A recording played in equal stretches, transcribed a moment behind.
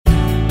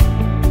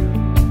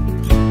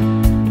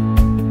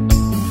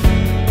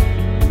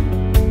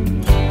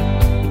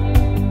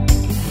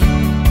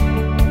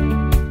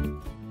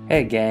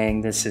Hey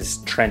gang, this is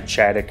Trent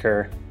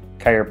Chadiker,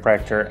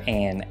 chiropractor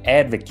and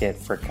advocate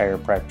for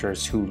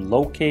chiropractors who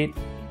locate,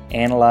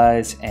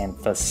 analyze, and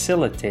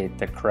facilitate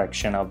the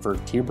correction of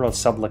vertebral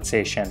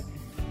subluxation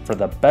for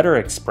the better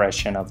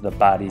expression of the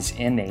body's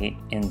innate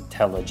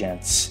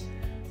intelligence.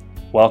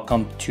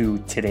 Welcome to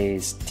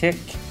today's Tick,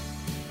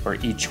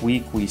 where each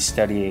week we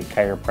study a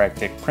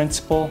chiropractic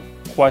principle,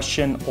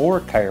 question,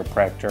 or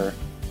chiropractor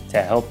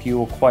to help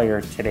you acquire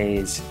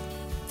today's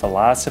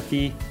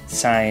philosophy,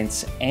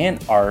 science,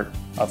 and art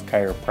of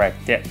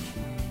chiropractic.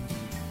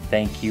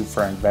 Thank you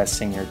for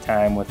investing your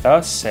time with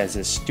us as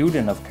a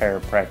student of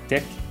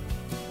chiropractic.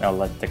 Now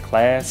let the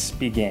class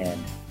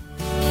begin.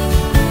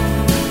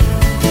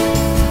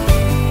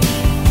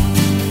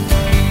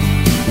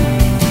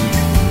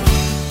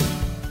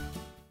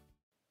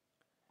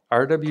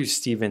 R.W.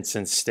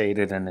 Stevenson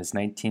stated in his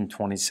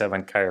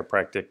 1927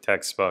 chiropractic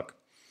textbook,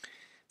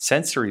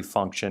 "Sensory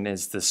function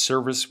is the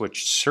service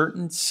which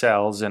certain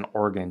cells and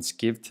organs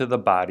give to the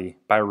body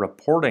by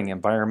reporting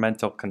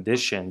environmental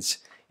conditions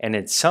and,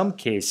 in some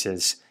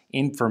cases,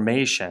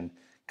 information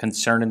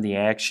concerning the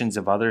actions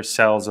of other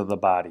cells of the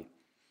body.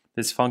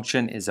 This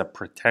function is a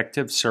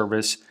protective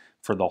service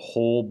for the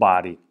whole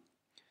body.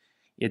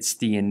 It's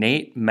the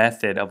innate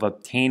method of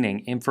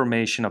obtaining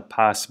information of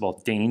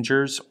possible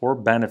dangers or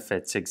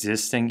benefits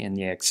existing in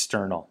the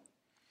external.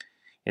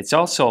 It's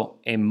also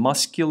a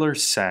muscular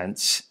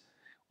sense,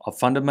 a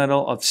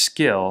fundamental of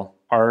skill,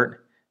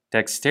 art,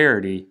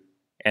 dexterity,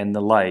 and the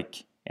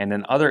like, and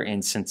in other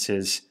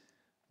instances,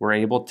 we're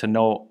able to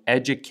know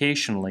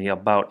educationally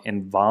about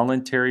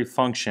involuntary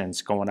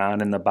functions going on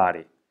in the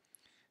body.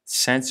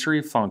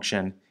 Sensory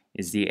function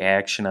is the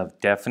action of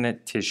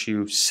definite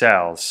tissue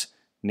cells,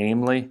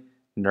 namely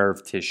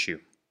nerve tissue."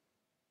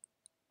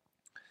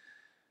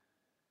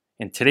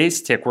 In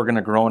today's Tick, we're going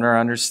to grow in our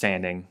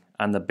understanding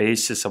on the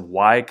basis of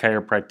why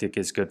chiropractic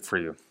is good for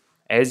you.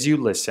 As you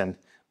listen,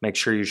 make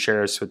sure you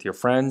share us with your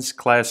friends,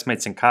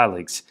 classmates, and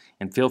colleagues,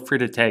 and feel free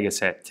to tag us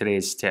at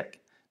today's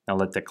Tick. Now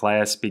let the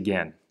class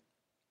begin.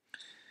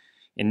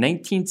 In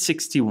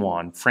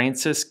 1961,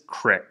 Francis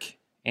Crick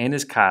and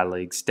his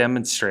colleagues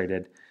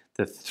demonstrated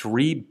the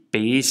three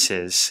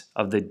bases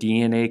of the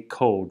DNA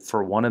code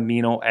for one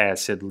amino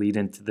acid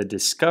leading to the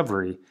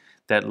discovery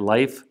that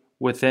life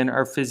within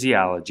our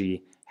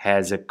physiology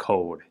has a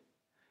code.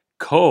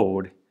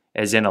 Code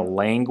as in a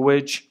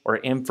language or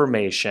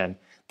information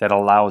that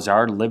allows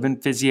our living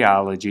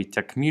physiology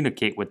to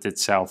communicate with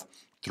itself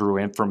through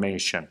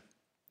information.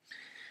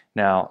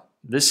 Now,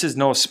 this is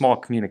no small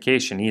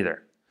communication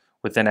either.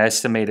 With an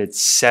estimated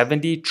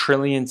 70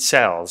 trillion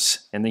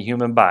cells in the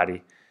human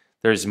body,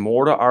 there's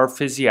more to our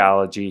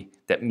physiology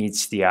that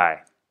meets the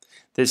eye.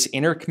 This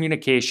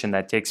intercommunication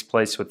that takes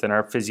place within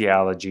our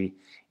physiology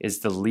is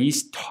the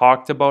least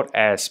talked about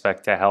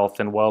aspect to health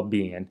and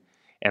well-being,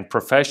 and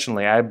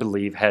professionally, I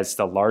believe, has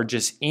the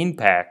largest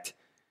impact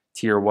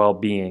to your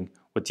well-being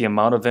with the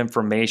amount of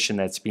information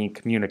that's being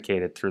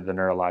communicated through the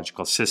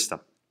neurological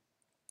system.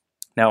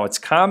 Now, it's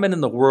common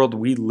in the world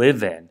we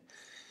live in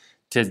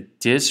to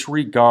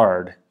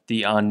disregard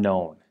the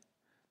unknown,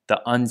 the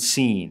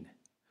unseen,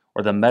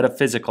 or the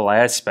metaphysical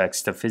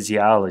aspects to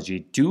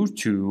physiology due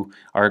to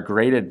our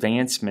great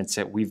advancements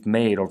that we've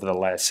made over the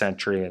last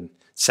century in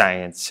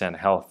science and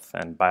health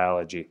and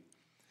biology.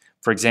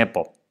 For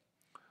example,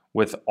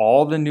 with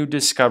all the new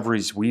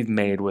discoveries we've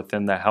made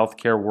within the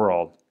healthcare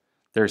world,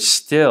 there's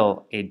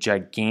still a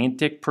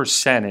gigantic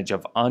percentage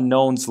of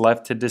unknowns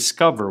left to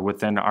discover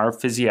within our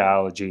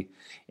physiology,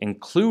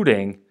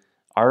 including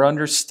our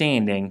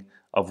understanding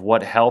of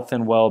what health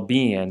and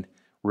well-being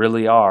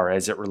really are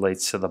as it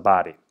relates to the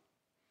body.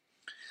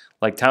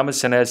 Like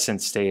Thomas Edison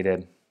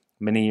stated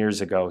many years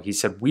ago, he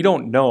said, "We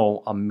don't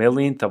know a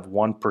millionth of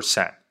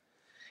 1%.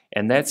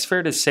 And that's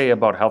fair to say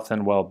about health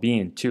and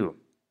well-being too.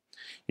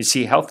 You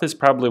see, health is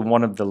probably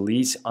one of the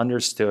least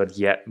understood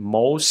yet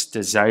most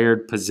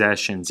desired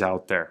possessions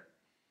out there.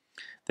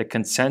 The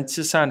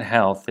consensus on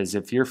health is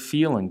if you're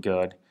feeling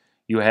good,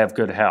 you have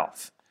good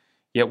health.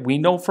 Yet we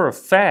know for a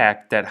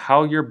fact that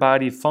how your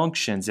body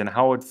functions and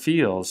how it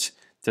feels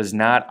does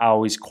not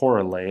always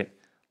correlate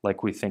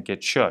like we think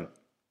it should.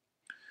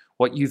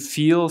 What you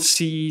feel,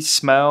 see,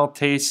 smell,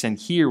 taste, and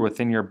hear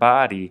within your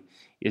body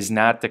is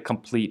not the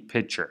complete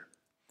picture.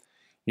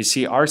 You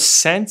see, our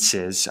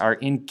senses are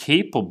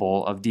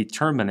incapable of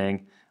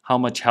determining how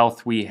much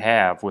health we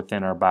have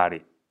within our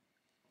body.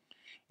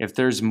 If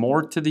there's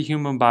more to the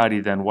human body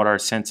than what our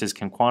senses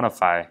can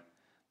quantify,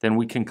 then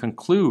we can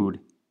conclude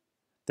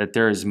that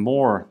there is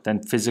more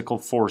than physical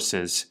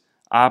forces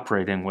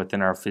operating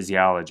within our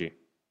physiology."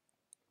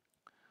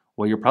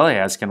 Well, you're probably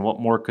asking, what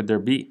more could there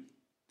be?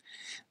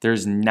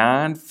 There's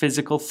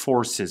non-physical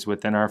forces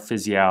within our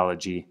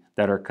physiology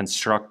that are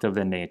constructive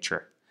in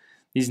nature.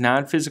 These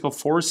non-physical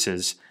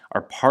forces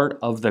are part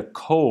of the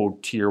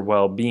code to your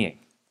well-being.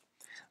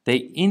 They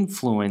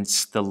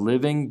influence the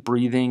living,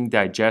 breathing,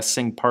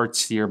 digesting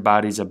parts of your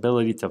body's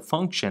ability to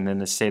function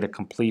in a state of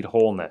complete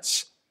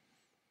wholeness.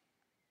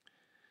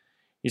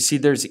 You see,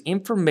 there's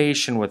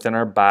information within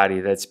our body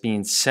that's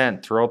being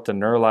sent throughout the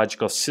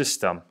neurological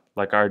system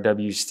like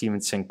R.W.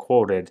 Stevenson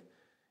quoted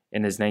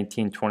in his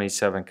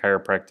 1927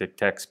 chiropractic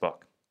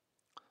textbook.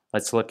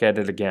 Let's look at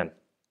it again.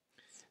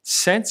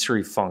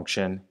 Sensory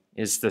function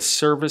is the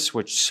service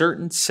which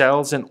certain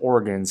cells and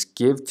organs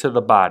give to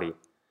the body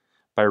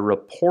by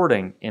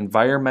reporting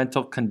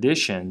environmental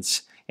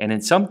conditions and,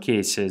 in some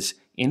cases,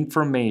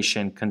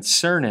 information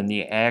concerning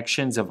the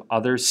actions of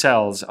other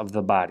cells of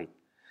the body.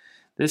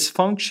 This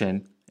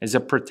function is a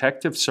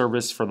protective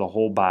service for the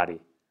whole body.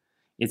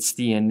 It's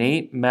the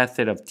innate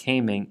method of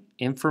taming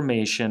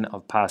information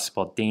of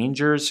possible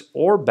dangers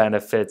or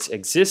benefits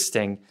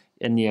existing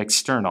in the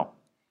external.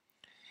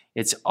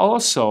 It's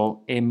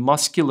also a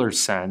muscular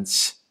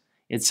sense.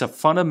 It's a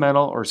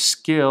fundamental or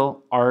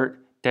skill, art,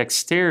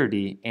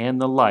 dexterity, and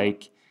the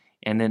like,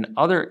 and in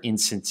other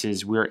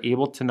instances, we are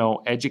able to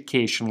know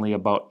educationally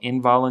about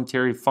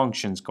involuntary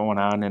functions going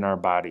on in our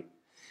body.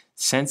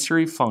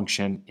 Sensory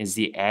function is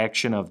the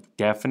action of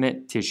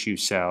definite tissue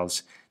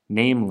cells,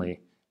 namely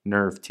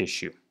nerve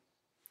tissue.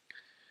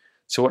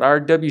 So what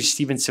R.W.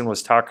 Stevenson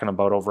was talking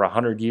about over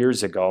 100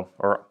 years ago,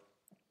 or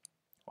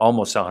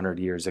almost 100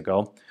 years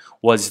ago,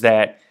 was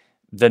that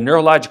the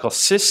neurological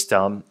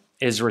system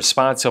is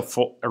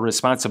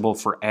responsible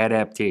for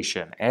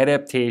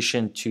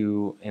adaptation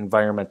to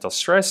environmental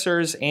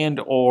stressors and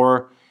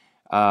or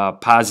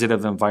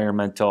positive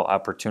environmental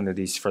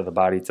opportunities for the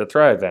body to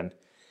thrive in.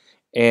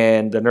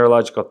 And the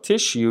neurological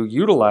tissue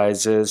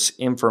utilizes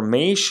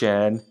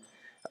information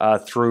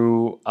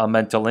through a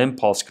mental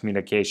impulse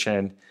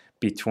communication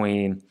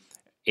between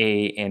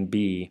A and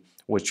B,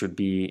 which would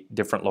be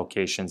different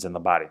locations in the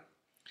body.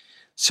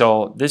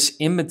 So this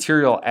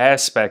immaterial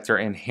aspect or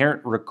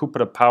inherent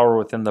recuperative power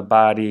within the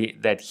body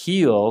that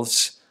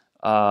heals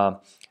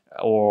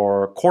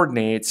or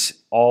coordinates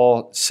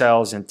all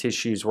cells and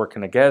tissues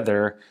working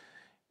together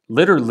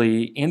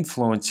literally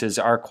influences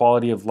our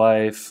quality of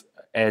life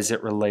as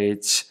it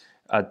relates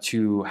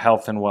to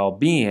health and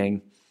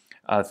well-being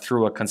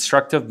through a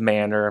constructive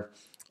manner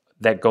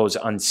that goes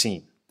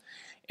unseen.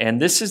 And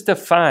this is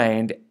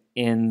defined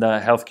in the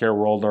healthcare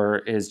world, or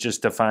is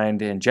just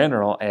defined in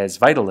general, as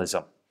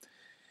vitalism.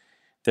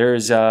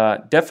 There's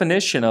a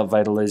definition of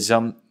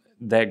vitalism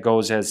that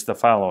goes as the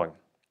following.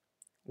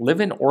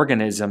 Living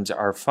organisms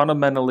are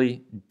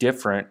fundamentally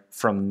different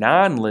from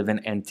non-living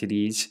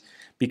entities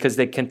because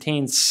they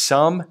contain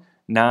some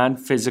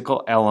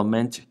non-physical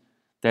element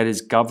that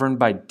is governed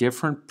by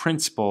different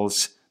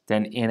principles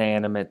than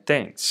inanimate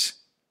things.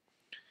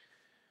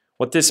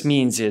 What this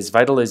means is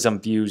vitalism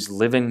views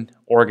living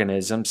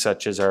organisms,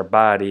 such as our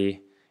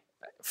body,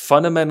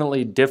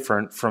 fundamentally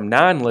different from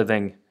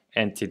non-living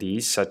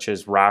entities, such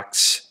as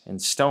rocks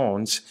and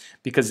stones,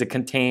 because they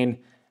contain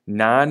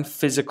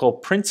non-physical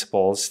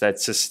principles that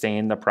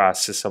sustain the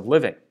process of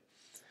living.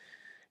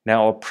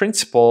 Now, a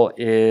principle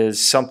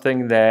is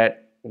something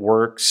that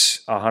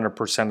works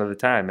 100% of the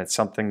time. It's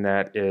something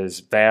that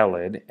is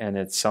valid, and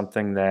it's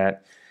something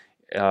that,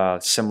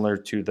 similar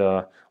to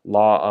the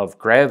law of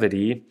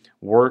gravity,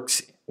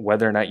 works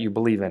whether or not you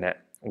believe in it,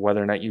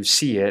 whether or not you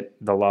see it.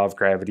 The law of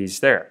gravity is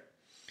there.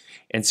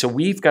 And so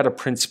we've got a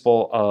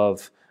principle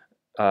of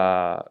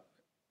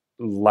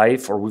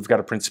life, or we've got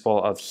a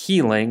principle of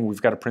healing.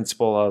 We've got a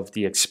principle of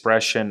the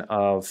expression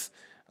of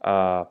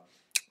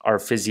our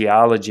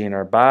physiology in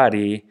our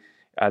body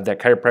that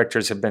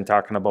chiropractors have been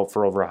talking about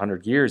for over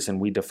 100 years, and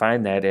we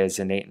define that as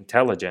innate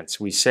intelligence.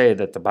 We say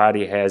that the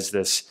body has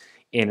this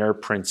inner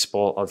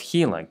principle of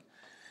healing.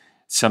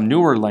 Some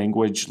newer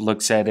language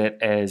looks at it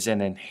as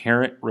an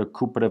inherent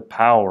recuperative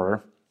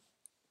power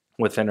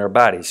within our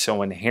body.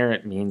 So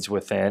inherent means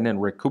within,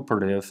 and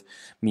recuperative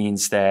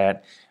means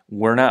that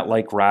we're not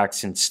like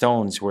rocks and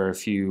stones, where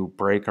if you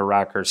break a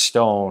rock or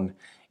stone,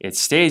 it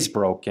stays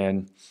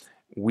broken.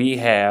 We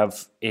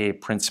have a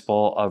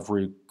principle of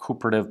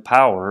recuperative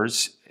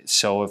powers.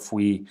 So if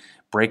we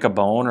break a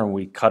bone or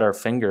we cut our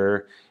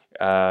finger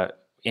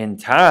in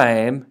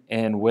time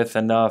and with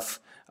enough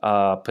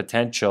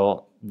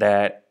potential,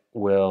 that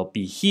will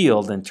be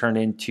healed and turn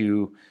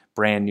into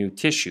brand new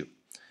tissue.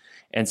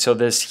 And so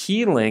this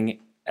healing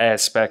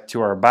aspect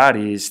to our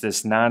bodies,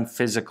 this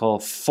non-physical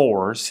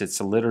force,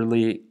 it's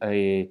literally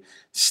a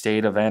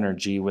state of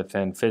energy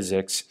within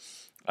physics,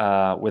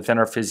 within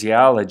our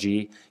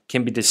physiology,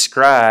 can be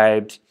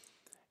described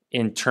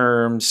in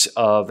terms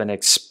of an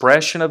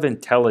expression of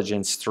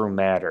intelligence through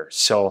matter.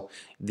 So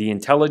the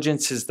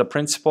intelligence is the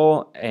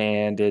principle,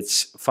 and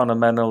it's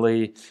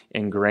fundamentally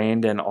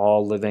ingrained in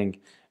all living,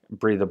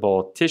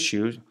 breathable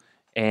tissue,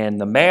 and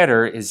the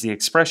matter is the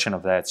expression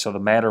of that. So the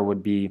matter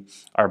would be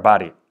our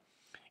body.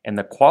 And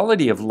the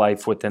quality of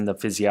life within the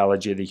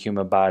physiology of the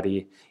human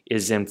body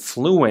is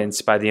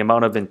influenced by the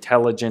amount of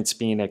intelligence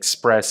being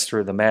expressed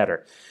through the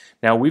matter.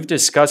 Now, we've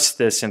discussed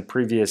this in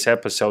previous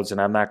episodes, and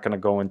I'm not going to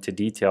go into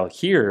detail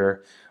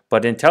here,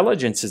 but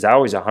intelligence is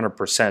always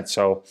 100%.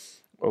 So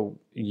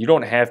you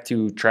don't have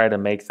to try to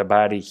make the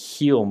body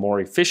heal more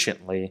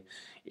efficiently.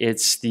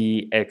 It's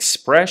the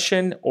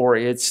expression, or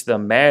it's the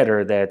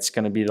matter, that's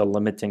going to be the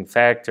limiting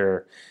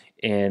factor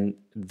in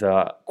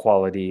the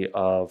quality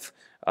of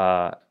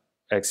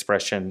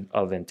expression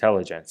of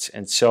intelligence.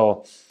 And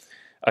so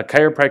a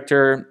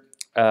chiropractor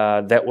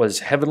that was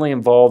heavily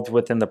involved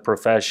within the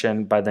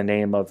profession by the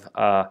name of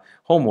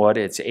Homewood.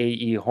 It's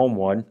A.E.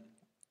 Homewood.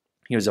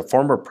 He was a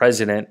former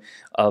president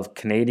of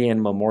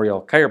Canadian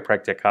Memorial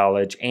Chiropractic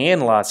College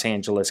and Los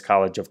Angeles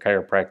College of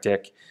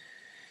Chiropractic.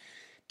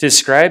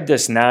 Described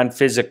this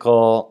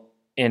non-physical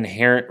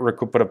inherent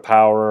recuperative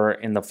power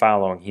in the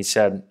following. He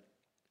said,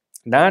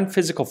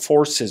 non-physical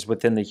forces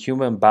within the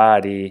human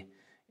body,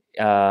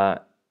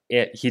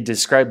 he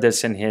described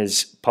this in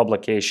his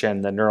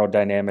publication, The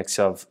Neurodynamics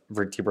of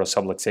Vertebral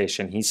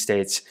Subluxation. He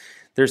states,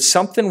 there's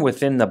something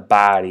within the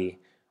body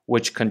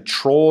which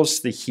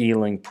controls the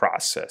healing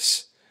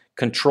process,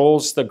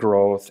 controls the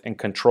growth, and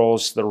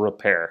controls the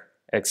repair,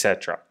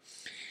 etc.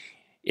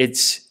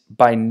 It's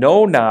by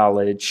no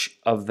knowledge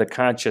of the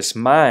conscious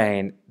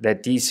mind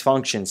that these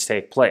functions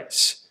take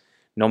place.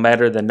 No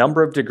matter the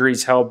number of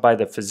degrees held by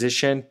the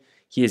physician,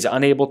 he is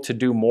unable to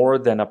do more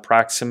than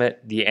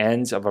approximate the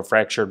ends of a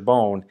fractured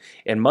bone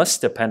and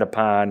must depend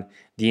upon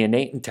the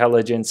innate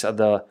intelligence of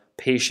the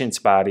patient's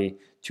body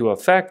to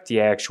affect the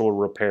actual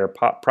repair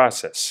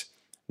process.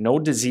 No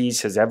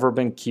disease has ever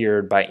been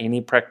cured by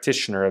any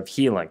practitioner of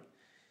healing.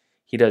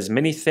 He does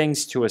many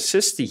things to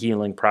assist the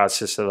healing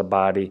process of the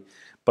body,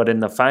 but in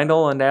the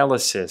final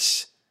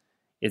analysis,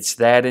 it's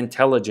that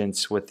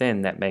intelligence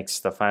within that makes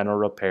the final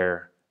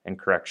repair and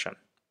correction.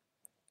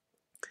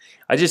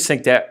 I just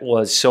think that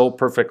was so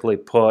perfectly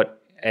put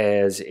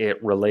as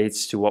it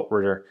relates to what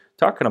we're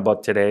talking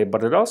about today,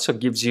 but it also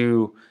gives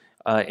you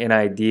an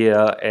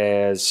idea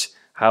as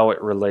how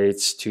it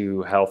relates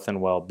to health and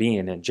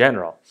well-being in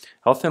general.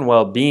 Health and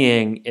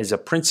well-being is a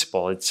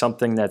principle. It's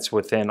something that's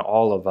within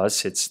all of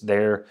us. It's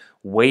there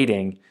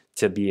waiting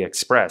to be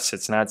expressed.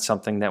 It's not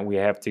something that we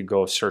have to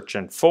go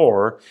searching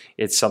for.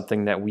 It's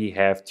something that we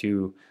have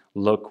to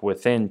look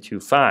within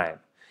to find.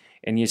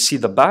 And you see,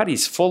 the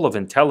body's full of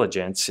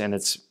intelligence, and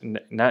it's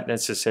not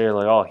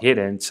necessarily all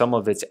hidden. Some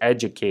of it's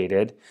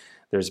educated.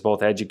 There's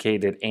both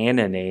educated and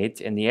innate.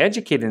 And the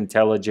educated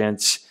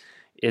intelligence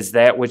is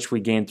that which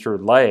we gain through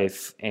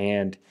life,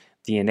 and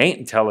the innate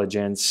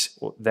intelligence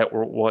that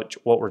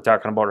what we're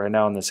talking about right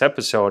now in this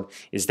episode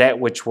is that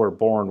which we're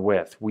born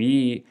with.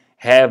 We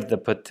have the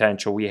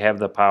potential, we have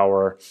the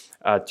power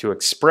to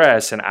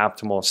express an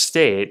optimal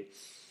state.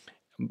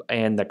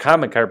 And the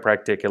common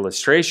chiropractic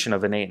illustration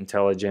of innate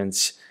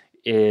intelligence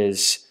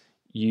is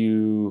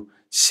you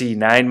see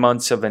 9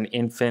 months of an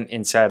infant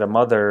inside a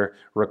mother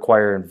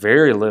requiring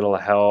very little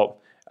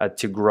help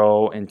to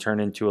grow and turn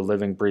into a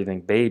living,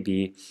 breathing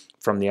baby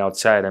from the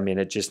outside. I mean,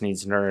 it just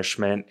needs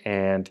nourishment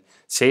and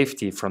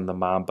safety from the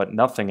mom, but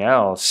nothing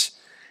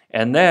else.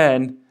 And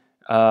then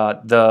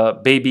the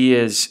baby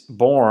is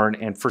born,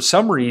 and for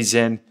some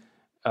reason,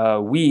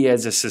 we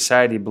as a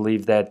society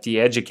believe that the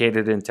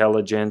educated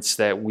intelligence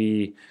that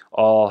we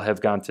all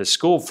have gone to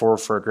school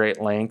for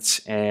great lengths,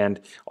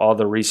 and all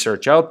the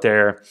research out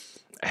there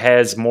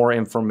has more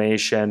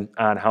information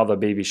on how the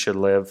baby should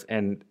live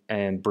and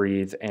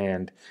breathe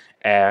and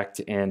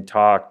act and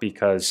talk,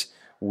 because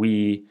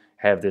we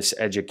have this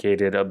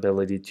educated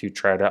ability to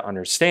try to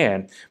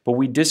understand. But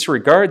we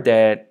disregard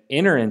that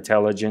inner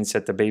intelligence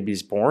that the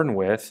baby's born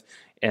with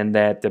and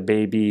that the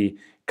baby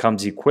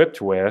comes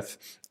equipped with,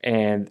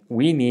 and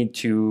we need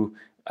to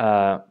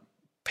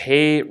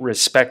pay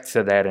respect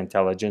to that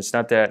intelligence.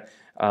 Not that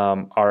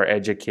our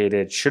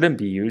educated shouldn't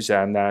be used.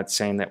 I'm not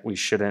saying that we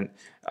shouldn't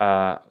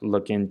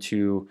look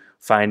into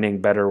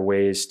finding better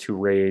ways to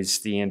raise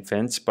the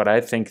infants, but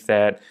I think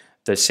that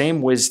the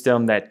same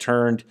wisdom that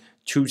turned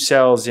 2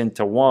 cells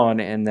into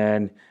 1 and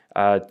then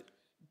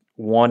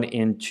 1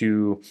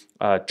 into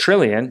a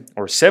trillion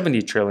or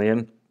 70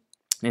 trillion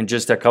in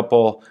just a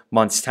couple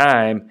months'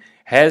 time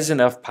has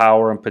enough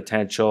power and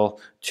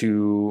potential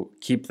to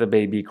keep the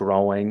baby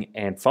growing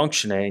and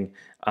functioning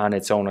on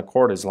its own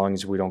accord, as long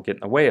as we don't get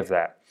in the way of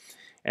that.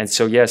 And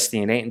so, yes,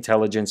 the innate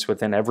intelligence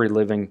within every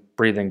living,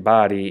 breathing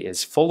body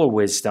is full of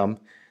wisdom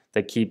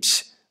that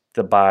keeps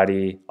the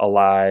body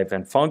alive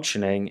and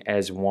functioning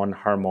as one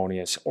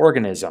harmonious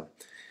organism.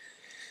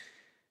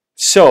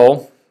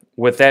 So,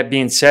 with that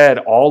being said,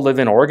 all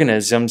living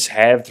organisms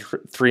have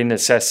 3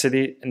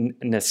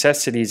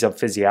 necessities of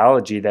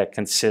physiology that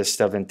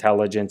consist of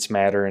intelligence,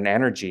 matter, and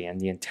energy. And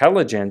the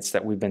intelligence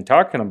that we've been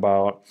talking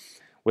about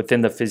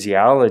within the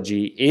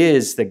physiology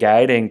is the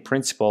guiding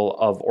principle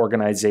of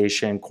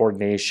organization,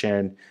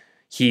 coordination,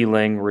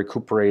 healing,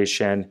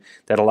 recuperation,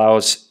 that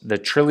allows the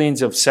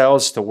trillions of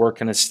cells to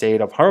work in a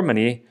state of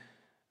harmony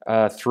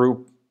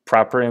through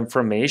proper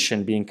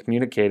information being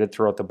communicated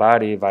throughout the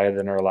body via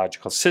the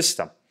neurological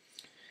system.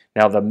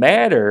 Now, the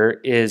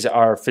matter is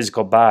our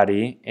physical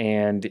body,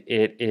 and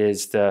it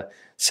is the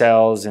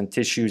cells and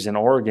tissues and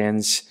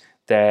organs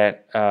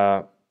that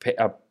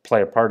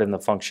play a part in the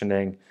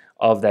functioning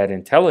of that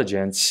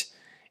intelligence.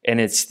 And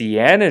it's the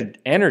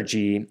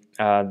energy,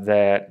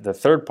 that the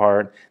third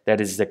part, that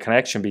is the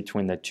connection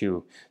between the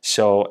two.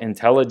 So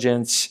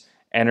intelligence,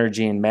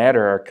 energy, and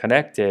matter are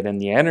connected, and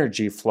the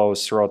energy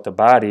flows throughout the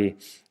body,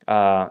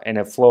 and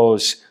it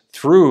flows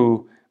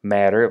through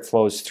matter. It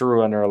flows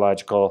through a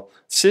neurological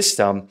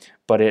system,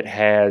 but it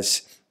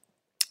has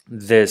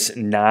this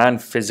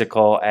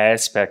non-physical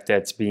aspect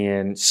that's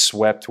being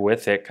swept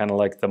with it, kind of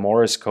like the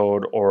Morse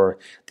code or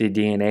the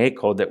DNA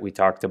code that we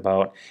talked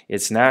about.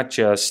 It's not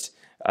just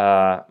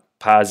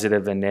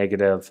positive and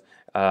negative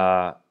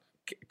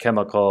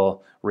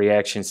chemical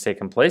reactions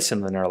taking place in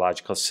the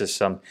neurological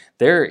system.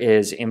 There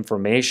is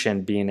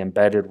information being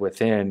embedded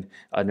within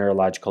a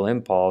neurological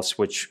impulse,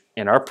 which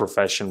in our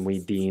profession we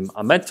deem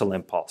a mental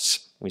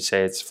impulse. We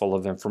say it's full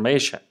of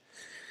information.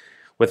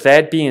 With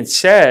that being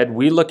said,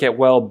 we look at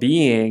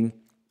well-being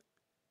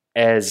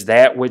as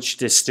that which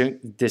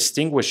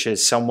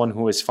distinguishes someone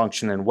who is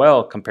functioning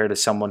well compared to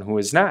someone who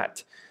is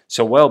not.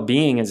 So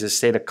well-being is a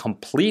state of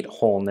complete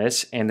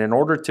wholeness, and in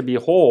order to be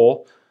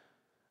whole,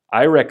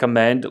 I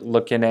recommend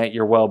looking at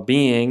your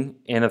well-being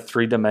in a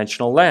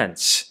three-dimensional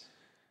lens,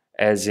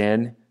 as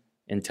in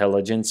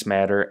intelligence,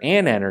 matter,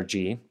 and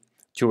energy,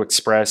 to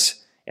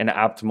express an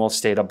optimal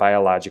state of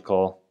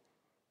biological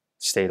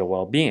state of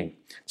well-being.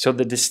 So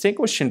the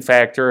distinguishing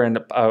factor and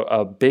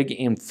a big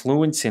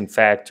influencing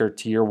factor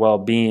to your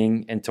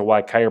well-being and to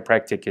why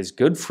chiropractic is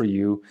good for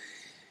you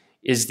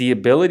is the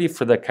ability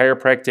for the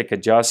chiropractic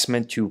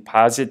adjustment to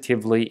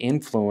positively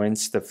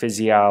influence the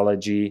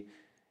physiology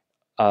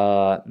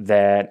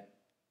that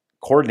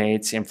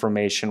coordinates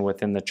information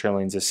within the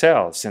trillions of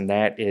cells, and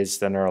that is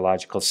the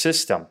neurological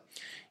system.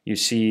 You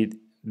see,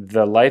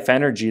 the life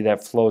energy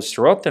that flows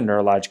throughout the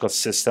neurological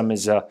system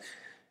is a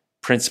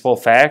principal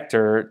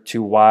factor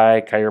to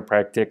why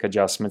chiropractic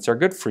adjustments are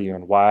good for you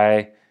and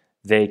why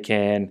they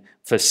can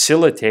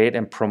facilitate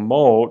and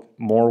promote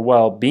more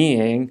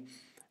well-being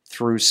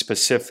through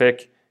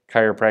specific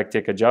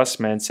chiropractic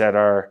adjustments that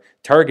are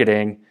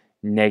targeting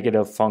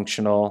negative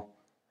functional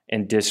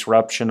and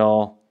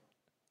disruptional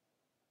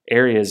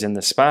areas in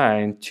the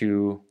spine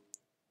to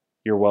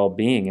your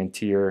well-being and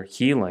to your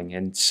healing.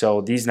 And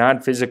so these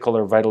non-physical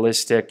or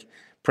vitalistic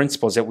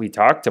principles that we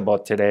talked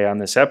about today on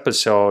this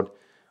episode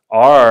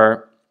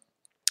are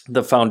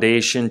the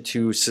foundation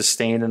to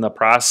sustain in the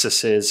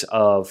processes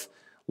of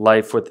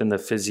life within the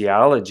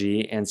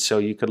physiology. And so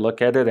you could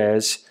look at it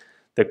as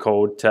the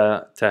code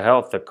to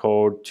health, the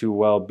code to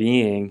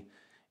well-being.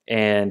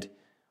 And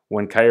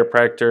when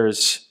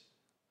chiropractors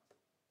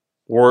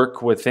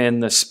work within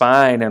the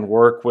spine and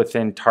work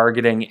within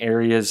targeting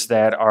areas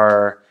that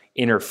are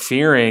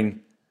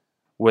interfering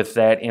with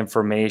that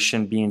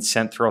information being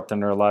sent throughout the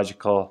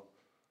neurological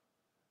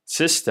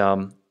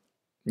system,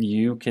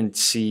 you can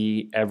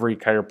see every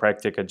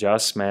chiropractic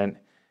adjustment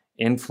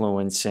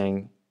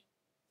influencing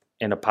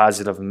in a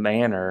positive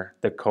manner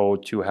the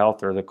code to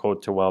health or the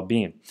code to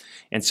well-being.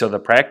 And so the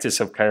practice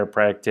of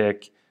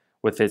chiropractic,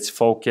 with its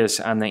focus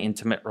on the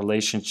intimate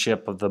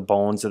relationship of the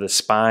bones of the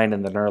spine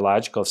and the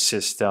neurological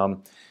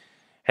system,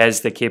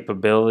 has the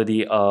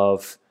capability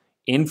of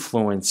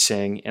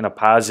influencing in a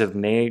positive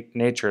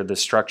nature the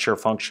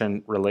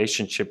structure-function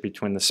relationship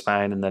between the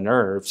spine and the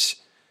nerves.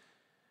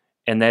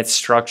 And that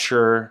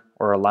structure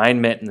or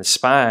alignment in the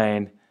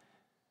spine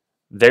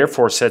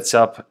therefore sets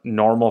up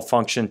normal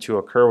function to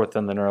occur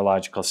within the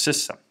neurological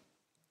system.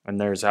 And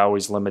there's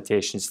always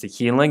limitations to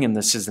healing, and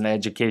this is an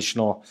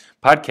educational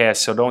podcast,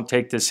 so don't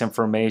take this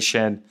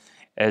information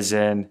as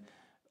in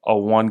a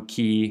one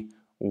key,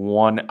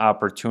 one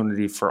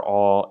opportunity for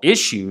all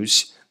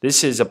issues.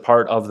 This is a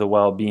part of the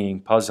well-being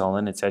puzzle,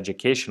 and it's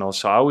educational.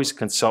 So always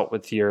consult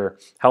with your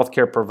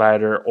healthcare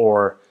provider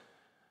or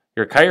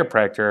your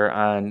chiropractor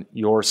on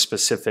your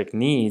specific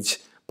needs.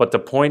 But the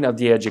point of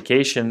the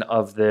education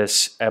of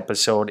this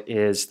episode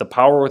is the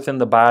power within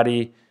the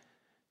body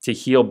to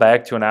heal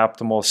back to an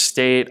optimal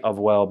state of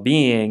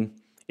well-being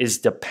is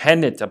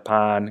dependent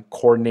upon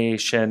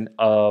coordination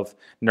of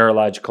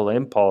neurological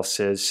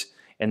impulses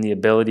and the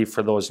ability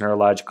for those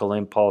neurological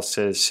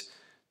impulses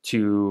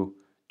to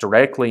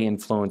directly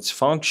influence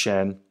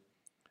function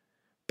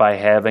by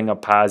having a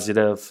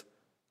positive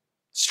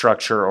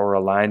structure or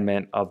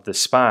alignment of the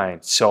spine.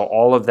 So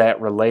all of that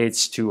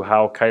relates to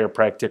how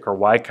chiropractic or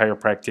why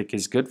chiropractic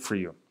is good for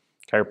you.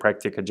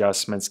 Chiropractic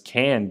adjustments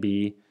can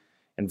be,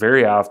 and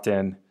very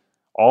often,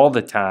 all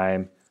the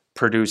time,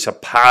 produce a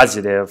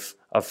positive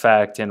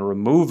effect in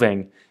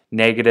removing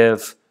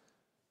negative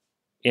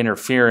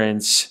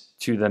interference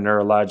to the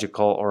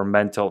neurological or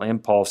mental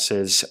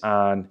impulses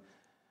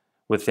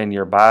within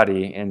your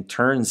body, and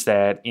turns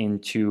that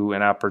into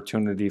an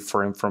opportunity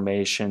for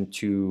information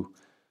to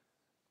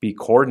be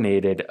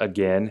coordinated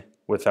again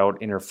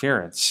without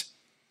interference.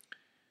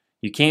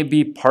 You can't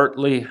be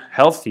partly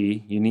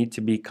healthy. You need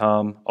to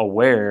become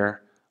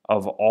aware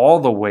of all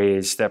the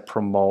ways that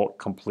promote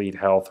complete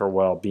health or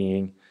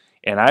well-being.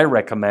 And I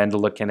recommend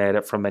looking at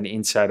it from an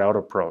inside-out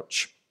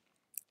approach,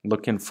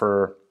 looking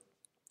for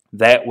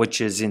that which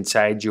is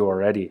inside you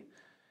already.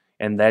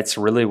 And that's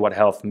really what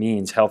health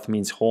means. Health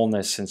means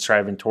wholeness and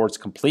striving towards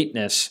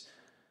completeness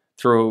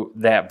through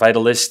that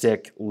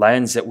vitalistic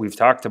lens that we've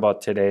talked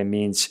about today.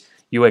 Means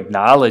you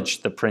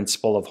acknowledge the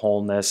principle of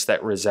wholeness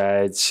that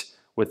resides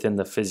within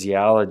the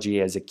physiology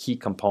as a key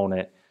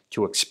component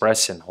to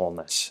expressing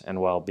wholeness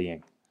and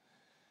well-being.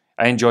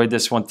 I enjoyed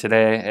this one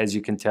today. As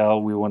you can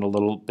tell, we went a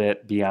little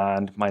bit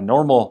beyond my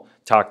normal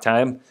talk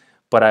time,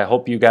 But I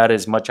hope you got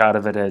as much out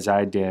of it as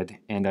I did,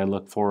 and I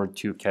look forward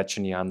to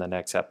catching you on the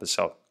next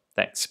episode.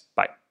 Thanks.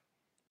 Bye.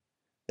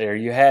 There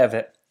you have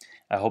it.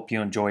 I hope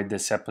you enjoyed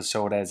this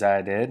episode as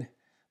I did.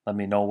 Let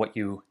me know what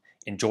you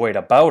enjoyed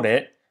about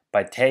it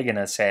by tagging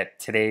us at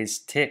Today's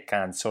Tick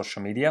on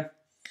social media.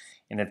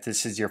 And if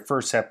this is your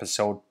first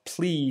episode,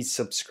 please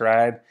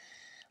subscribe.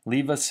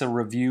 Leave us a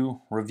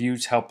review.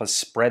 Reviews help us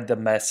spread the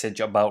message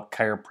about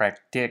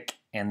chiropractic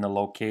and the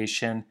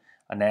location,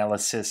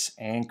 analysis,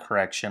 and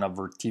correction of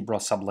vertebral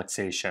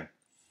subluxation.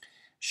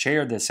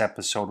 Share this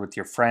episode with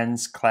your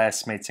friends,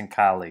 classmates, and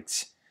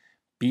colleagues.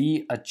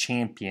 Be a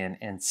champion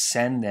and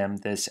send them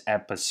this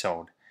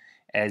episode.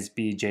 As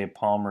B.J.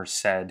 Palmer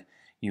said,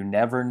 you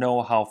never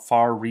know how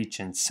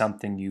far-reaching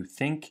something you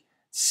think,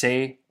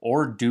 say,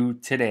 or do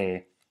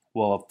today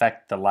will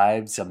affect the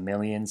lives of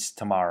millions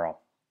tomorrow.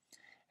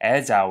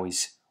 As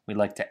always, we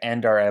like to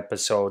end our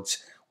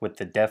episodes with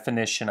the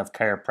definition of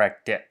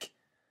chiropractic.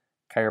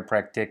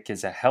 Chiropractic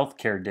is a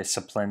healthcare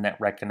discipline that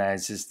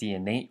recognizes the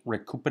innate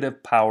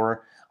recuperative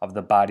power of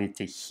the body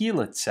to heal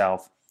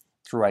itself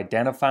through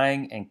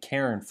identifying and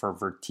caring for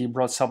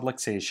vertebral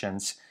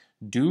subluxations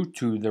due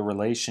to the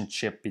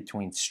relationship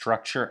between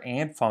structure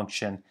and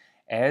function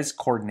as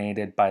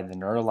coordinated by the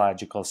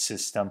neurological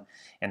system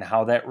and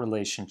how that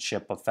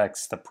relationship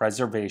affects the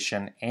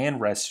preservation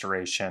and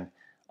restoration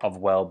of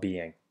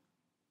well-being.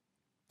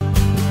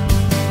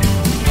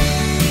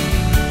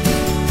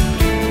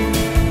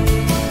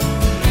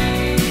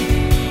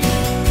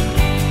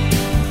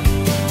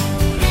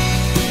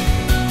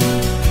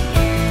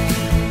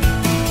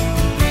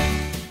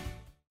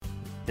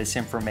 This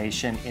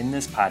information in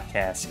this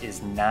podcast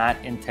is not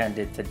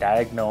intended to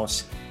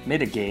diagnose,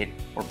 mitigate,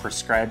 or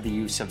prescribe the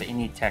use of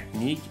any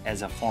technique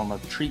as a form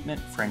of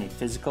treatment for any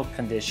physical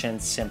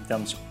conditions,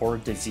 symptoms, or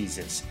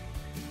diseases.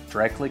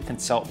 Directly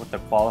consult with a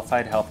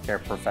qualified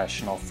healthcare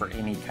professional for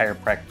any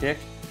chiropractic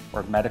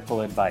or medical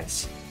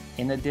advice.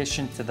 In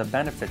addition to the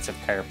benefits of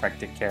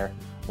chiropractic care,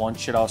 one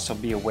should also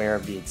be aware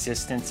of the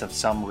existence of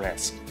some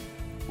risk.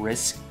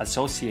 Risks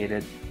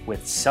associated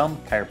with some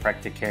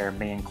chiropractic care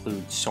may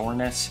include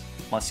soreness,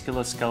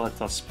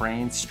 musculoskeletal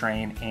sprain,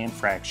 strain, and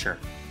fracture.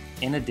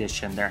 In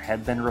addition, there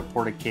have been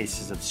reported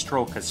cases of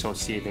stroke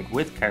associated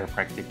with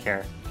chiropractic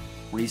care.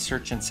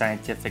 Research and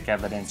scientific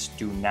evidence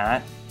do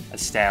not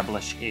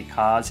establish a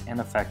cause and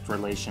effect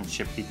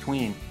relationship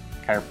between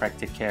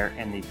chiropractic care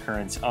and the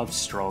occurrence of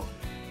stroke.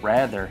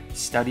 Rather,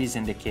 studies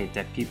indicate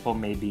that people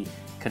may be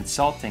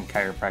consulting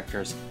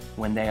chiropractors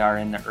when they are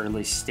in the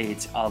early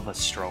stages of a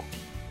stroke.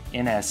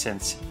 In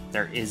essence,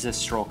 there is a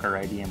stroke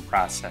already in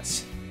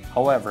process.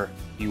 However,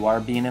 you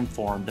are being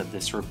informed of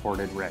this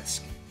reported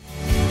risk.